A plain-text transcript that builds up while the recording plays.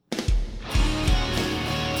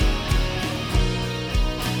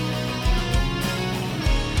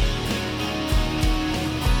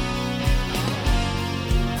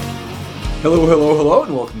Hello, hello, hello,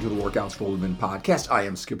 and welcome to the Workouts for Older Men podcast. I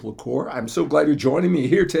am Skip LaCour. I'm so glad you're joining me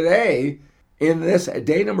here today in this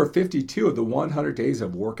day number 52 of the 100 Days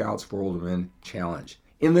of Workouts for Older Men Challenge.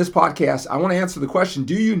 In this podcast, I want to answer the question,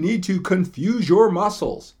 do you need to confuse your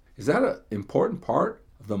muscles? Is that an important part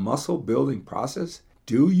of the muscle building process?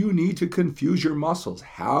 Do you need to confuse your muscles?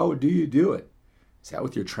 How do you do it? Is that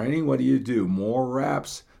with your training? What do you do? More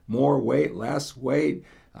reps, more weight, less weight?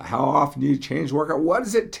 How often do you change workout? What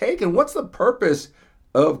does it take? And what's the purpose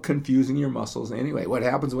of confusing your muscles anyway? What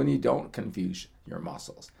happens when you don't confuse your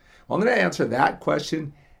muscles? Well, I'm going to answer that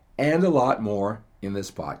question and a lot more in this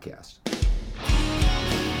podcast.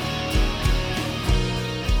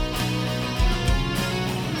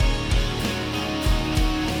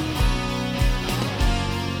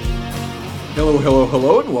 Hello, hello,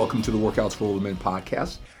 hello, and welcome to the Workouts for Older Men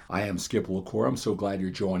podcast. I am Skip LaCour. I'm so glad you're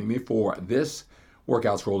joining me for this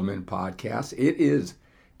Workouts for Older Men podcast. It is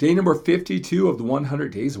day number 52 of the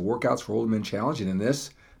 100 Days of Workouts for Older Men Challenge. And in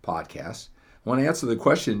this podcast, I want to answer the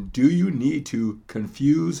question, do you need to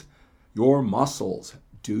confuse your muscles?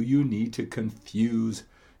 Do you need to confuse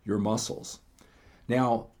your muscles?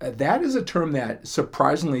 Now, that is a term that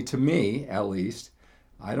surprisingly to me, at least,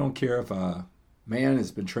 I don't care if a man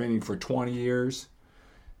has been training for 20 years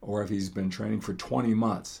or if he's been training for 20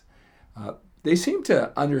 months. They seem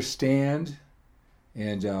to understand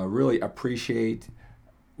and really appreciate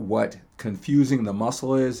what confusing the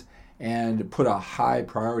muscle is and put a high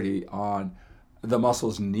priority on the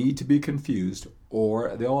muscles need to be confused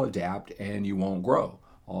or they'll adapt and you won't grow.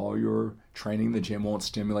 All your training in the gym won't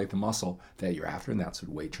stimulate the muscle that you're after, and that's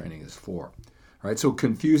what weight training is for. All right, so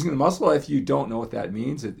confusing the muscle, if you don't know what that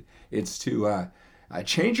means, it's to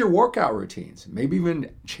change your workout routines, maybe even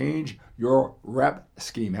change your rep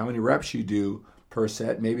scheme, how many reps you do per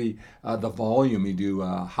set, maybe the volume, you do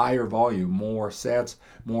higher volume, more sets,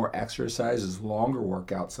 more exercises, longer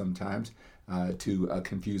workouts sometimes to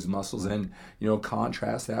confuse muscles, and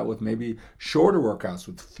contrast that with maybe shorter workouts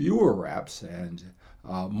with fewer reps and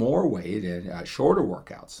more weight and shorter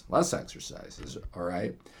workouts, less exercises, all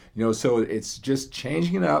right? So it's just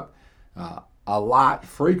changing it up a lot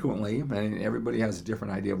frequently, and everybody has a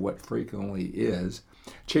different idea of what frequently is.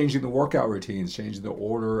 Changing the workout routines, changing the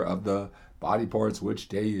order of the body parts, which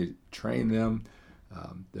day you train them,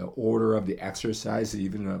 the order of the exercise,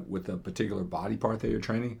 even with a particular body part that you're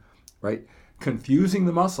training, right? Confusing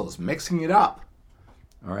the muscles, mixing it up.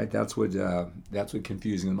 All right, that's what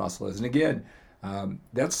confusing the muscle is. And again,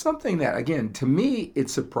 that's something that, again, to me,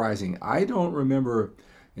 it's surprising. I don't remember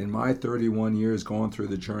in my 31 years going through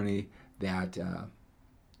the journey that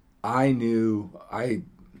I knew, I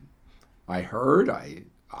heard,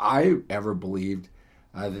 I ever believed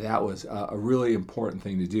that was a really important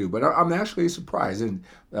thing to do. But I'm actually surprised, and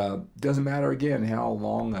doesn't matter, again, how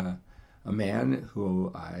long a man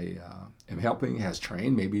who I am helping has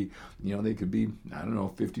trained. Maybe, they could be,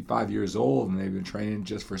 55 years old, and they've been training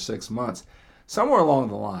just for 6 months. Somewhere along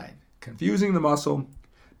the line, confusing the muscle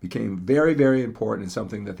became very, very important and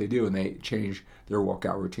something that they do, and they change their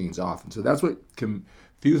workout routines often. So that's what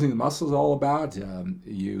confusing the muscles is all about.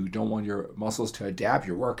 You don't want your muscles to adapt.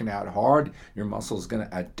 You're working out hard. Your muscle's going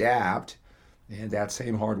to adapt, and that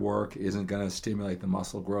same hard work isn't going to stimulate the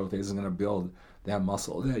muscle growth. It isn't going to build that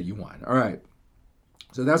muscle that you want. All right.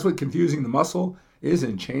 So that's what confusing the muscle is,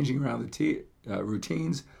 and changing around the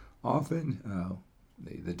routines often.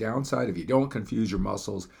 The downside, if you don't confuse your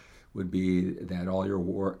muscles, would be that all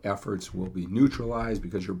your efforts will be neutralized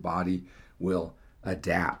because your body will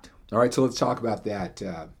adapt. All right, so let's talk about that.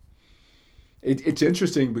 It's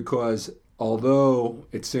interesting because although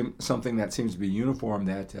it's something that seems to be uniform,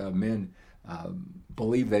 that men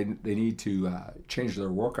believe they need to change their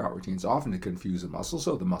workout routines often to confuse the muscles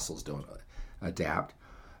so the muscles don't adapt.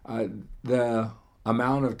 The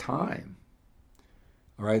amount of time,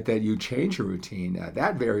 all right, that you change your routine,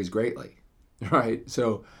 that varies greatly, right?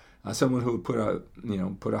 So someone who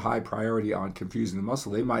would put a high priority on confusing the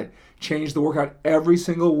muscle, they might change the workout every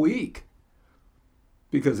single week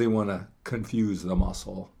because they want to confuse the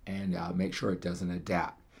muscle and make sure it doesn't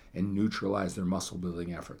adapt and neutralize their muscle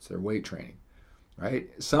building efforts, their weight training,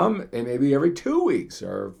 right? Some, it may be every 2 weeks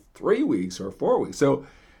or 3 weeks or 4 weeks. So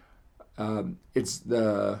it's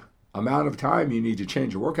the amount of time you need to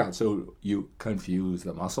change your workout so you confuse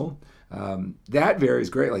the muscle. That varies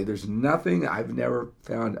greatly. There's nothing, I've never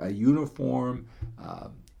found a uniform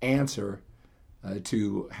answer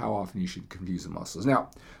to how often you should confuse the muscles.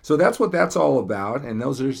 Now, so that's what that's all about, and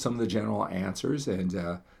those are some of the general answers and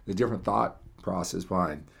the different thought process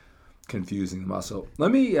behind confusing the muscle.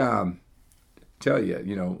 Let me tell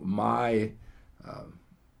you,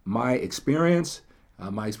 my experience,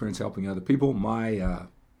 my experience helping other people, my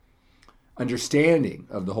understanding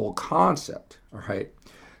of the whole concept. All right.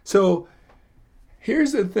 So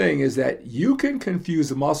here's the thing is that you can confuse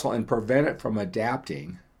the muscle and prevent it from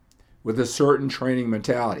adapting with a certain training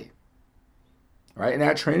mentality. All right. And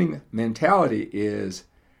that training mentality is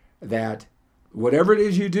that whatever it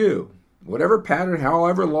is you do, whatever pattern,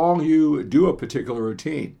 however long you do a particular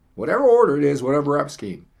routine, whatever order it is, whatever rep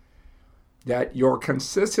scheme, that you're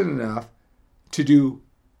consistent enough to do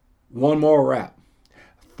one more rep,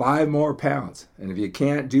 5 more pounds. And if you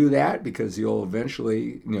can't do that because you'll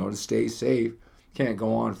eventually, to stay safe, can't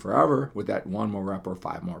go on forever with that 1 more rep or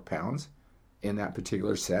 5 more pounds in that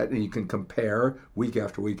particular set, and you can compare week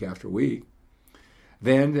after week after week,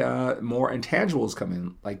 then more intangibles come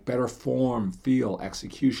in, like better form, feel,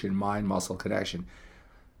 execution, mind, muscle connection.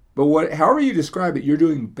 But however you describe it, you're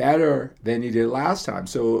doing better than you did last time.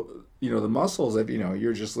 So, the muscles, if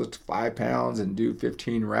you're just lift 5 pounds and do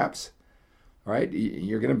 15 reps, right?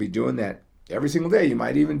 You're going to be doing that every single day. You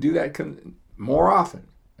might even do that more often,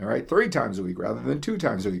 all right? 3 times a week rather than 2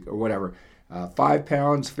 times a week or whatever. 5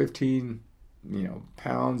 pounds, 15,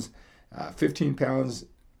 pounds, 15 pounds,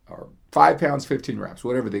 or 5 pounds, 15 reps,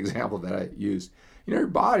 whatever the example that I used. Your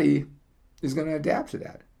body is going to adapt to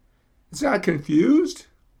that. It's not confused.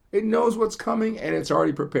 It knows what's coming, and it's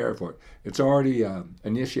already prepared for it. It's already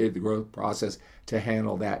initiated the growth process to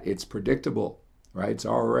handle that. It's predictable, right? It's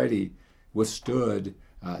already withstood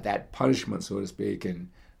that punishment, so to speak, and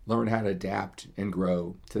learned how to adapt and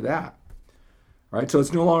grow to that, right? So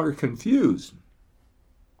it's no longer confused.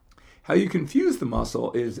 How you confuse the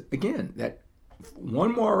muscle is, again, that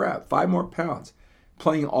 1 more rep, 5 more pounds,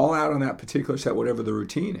 playing all out on that particular set, whatever the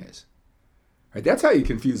routine is. Right, that's how you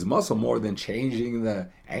confuse the muscle more than changing the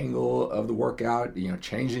angle of the workout,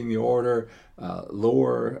 changing the order,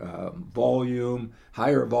 lower volume,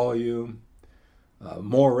 higher volume,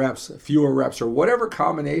 more reps, fewer reps, or whatever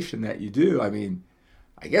combination that you do. I mean,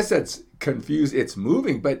 I guess that's confused. It's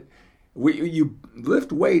moving, but you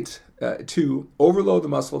lift weights to overload the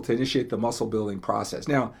muscle to initiate the muscle building process.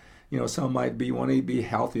 Now, some might want to be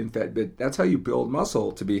healthy and fit, but that's how you build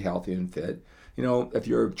muscle to be healthy and fit. If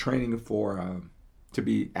you're training for to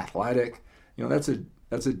be athletic, that's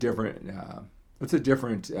a different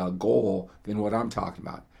goal than what I'm talking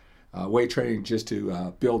about. Weight training just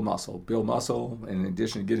to build muscle, and in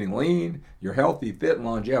addition to getting lean, you're healthy, fit, and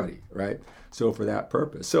longevity, right? So for that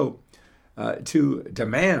purpose, to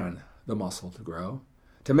demand the muscle to grow,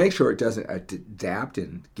 to make sure it doesn't adapt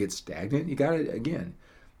and get stagnant, you got to again,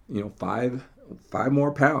 5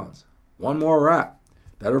 more pounds, 1 more rep.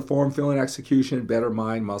 Better form, feel, and execution, better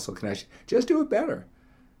mind, muscle connection. Just do it better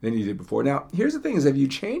than you did before. Now, here's the thing is if you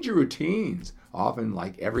change your routines, often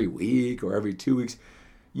like every week or every 2 weeks,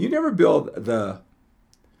 you never build the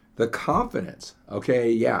confidence.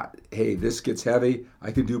 Okay, yeah, hey, this gets heavy.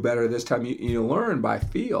 I can do better this time. You learn by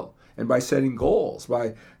feel and by setting goals,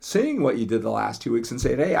 by seeing what you did the last 2 weeks and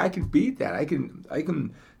saying, hey, I can beat that. I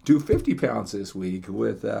can do 50 pounds this week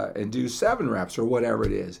with and do 7 reps or whatever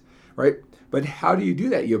it is, right? But how do you do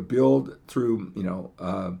that? You build through,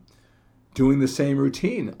 doing the same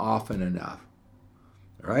routine often enough,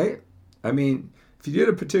 right? I mean, if you did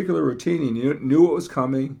a particular routine and you knew what was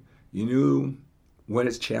coming, you knew when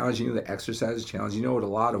it's challenging, you knew the exercise is challenging, you know what a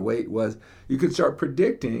lot of weight was, you could start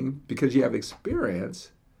predicting because you have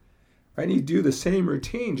experience, right? And you do the same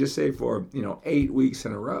routine, just say for, 8 weeks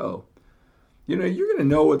in a row, you're going to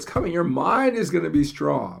know what's coming. Your mind is going to be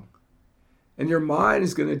strong. And your mind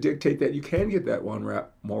is going to dictate that you can get that 1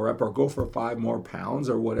 rep, more rep, or go for 5 more pounds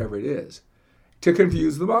or whatever it is to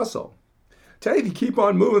confuse the muscle. Tell you, if you keep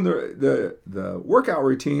on moving the workout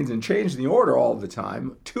routines and changing the order all the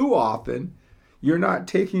time, too often, you're not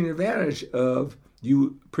taking advantage of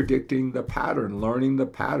you predicting the pattern, learning the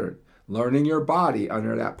pattern, learning your body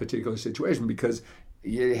under that particular situation because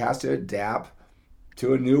it has to adapt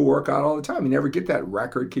to a new workout all the time. You never get that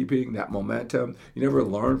record keeping, that momentum. You never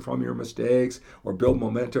learn from your mistakes or build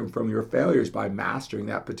momentum from your failures by mastering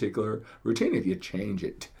that particular routine if you change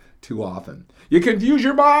it too often. You confuse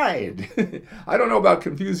your mind. I don't know about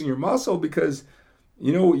confusing your muscle because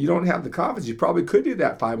you don't have the confidence. You probably could do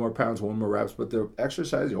that 5 more pounds, 1 more reps, but the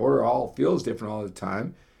exercise, the order all feels different all the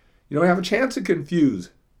time. You don't have a chance to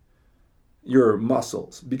confuse your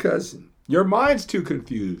muscles because your mind's too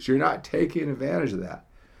confused. You're not taking advantage of that.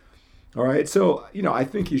 All right. So, I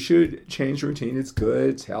think you should change your routine. It's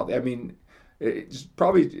good. It's healthy. I mean, it's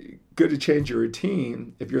probably good to change your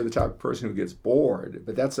routine if you're the type of person who gets bored,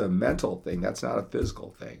 but that's a mental thing. That's not a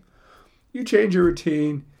physical thing. You change your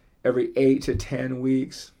routine every 8 to 10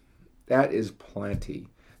 weeks. That is plenty.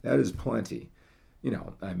 That is plenty.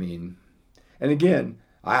 And again,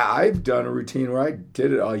 I've done a routine where I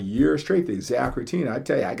did it a year straight, the exact routine. I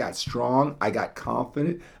tell you, I got strong, I got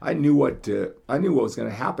confident. I knew what was going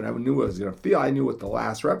to happen. I knew what I was going to feel. I knew what the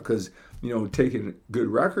last rep, because taking good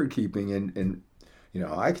record keeping and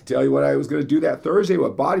I could tell you what I was going to do that Thursday,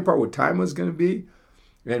 what body part, what time was going to be,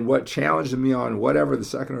 and what challenged me on whatever the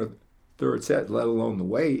second or third set, let alone the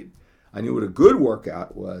weight. I knew what a good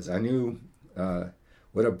workout was. I knew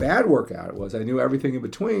what a bad workout was. I knew everything in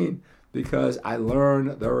between, because I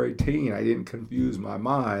learned the routine. I didn't confuse my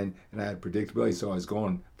mind, and I had predictability, so I was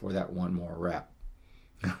going for that one more rep.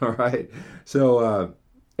 All right. So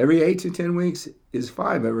every 8 to 10 weeks is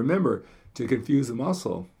fine, but remember, to confuse the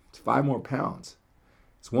muscle, it's 5 more pounds.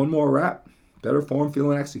 It's 1 more rep. Better form,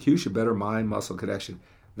 feel, and execution, better mind-muscle connection.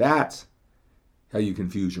 That's how you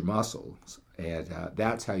confuse your muscles, and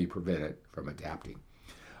that's how you prevent it from adapting.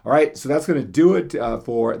 All right, so that's going to do it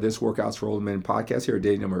for this Workouts for Older Men podcast here,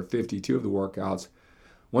 day number 52 of the Workouts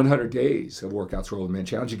 100 Days of Workouts for Older Men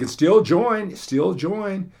Challenge. You can still join.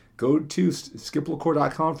 Go to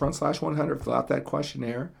skiplacour.com/100, fill out that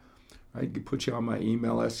questionnaire. Right, it can put you on my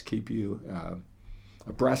email list, keep you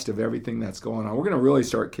abreast of everything that's going on. We're going to really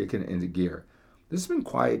start kicking it into gear. This has been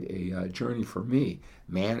quite a journey for me,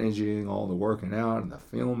 managing all the working out and the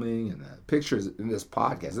filming and the pictures in this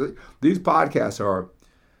podcast. These podcasts are,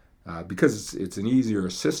 because it's an easier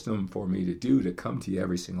system for me to come to you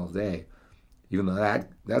every single day, even though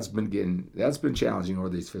that's been challenging over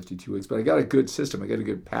these 52 weeks. But I got a good system. I got a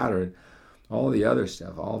good pattern. All the other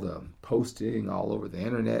stuff, all the posting all over the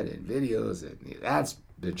internet and videos, and that's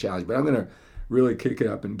been challenging. But I'm going to really kick it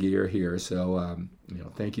up in gear here. So,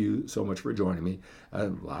 thank you so much for joining me. A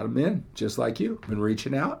lot of men, just like you, have been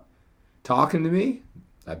reaching out, talking to me.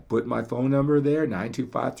 I put my phone number there,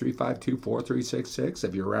 925-352-4366.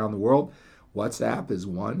 If you're around the world, WhatsApp is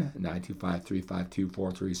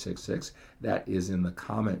 1-925-352-4366. That is in the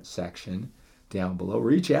comment section down below.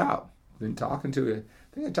 Reach out. Been talking to, I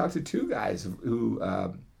think I talked to 2 guys who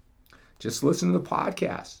just listen to the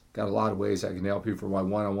podcast. Got a lot of ways I can help you for my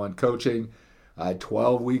one-on-one coaching.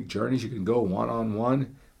 12-week journeys. You can go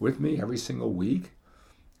one-on-one with me every single week.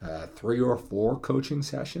 3 or 4 coaching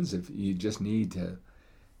sessions if you just need to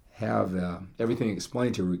have everything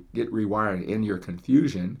explained to get rewired in your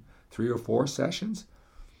confusion. 3 or 4 sessions.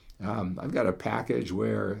 I've got a package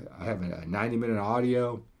where I have a 90-minute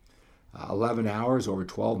audio, 11 hours over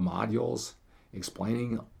 12 modules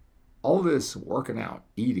explaining all this working out,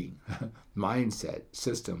 eating, mindset,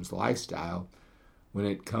 systems, lifestyle when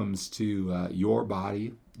it comes to your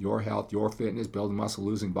body, your health, your fitness, building muscle,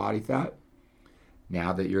 losing body fat.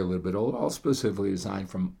 Now that you're a little bit older, all specifically designed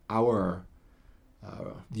from our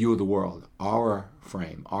view of the world, our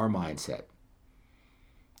frame, our mindset.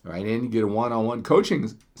 All right, and you get a one-on-one coaching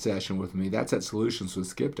session with me. That's at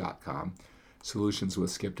solutionswithskip.com.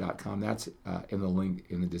 Solutionswithskip.com. That's in the link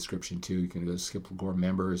in the description too. You can go to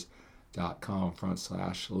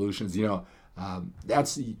skiplacourmembers.com/solutions.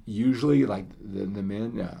 That's usually like the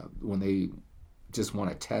men when they just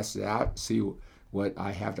want to test it out, see what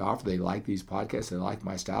I have to offer. They like these podcasts. They like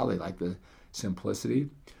my style. They like the simplicity.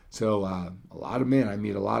 So I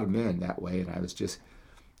meet a lot of men that way, and I was just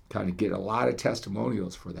kind of getting a lot of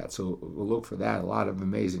testimonials for that. So we'll look for that. A lot of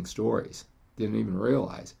amazing stories. Didn't even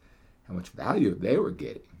realize how much value they were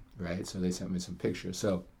getting, right? So they sent me some pictures.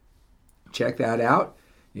 So check that out.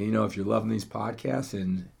 If you're loving these podcasts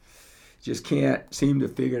and just can't seem to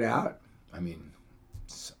figure it out,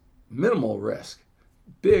 it's minimal risk,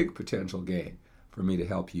 big potential gain for me to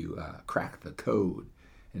help you crack the code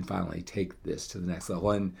and finally take this to the next level.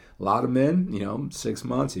 And a lot of men, 6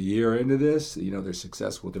 months, a year into this, they're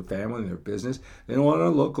successful with their family and their business. They don't want to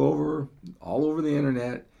look all over the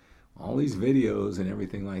internet, all these videos and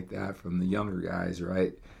everything like that from the younger guys,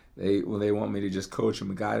 right? They want me to just coach them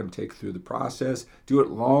and guide them, take through the process, do it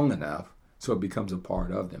long enough so it becomes a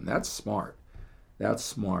part of them. That's smart.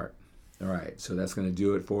 All right, so that's going to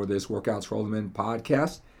do it for this Workouts for Older Men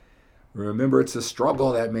podcast. Remember, it's a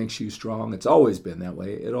struggle that makes you strong. It's always been that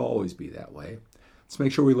way. It'll always be that way. Let's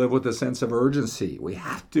make sure we live with a sense of urgency. We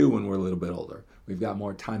have to when we're a little bit older. We've got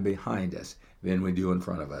more time behind us than we do in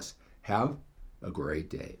front of us. Have a great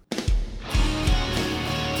day.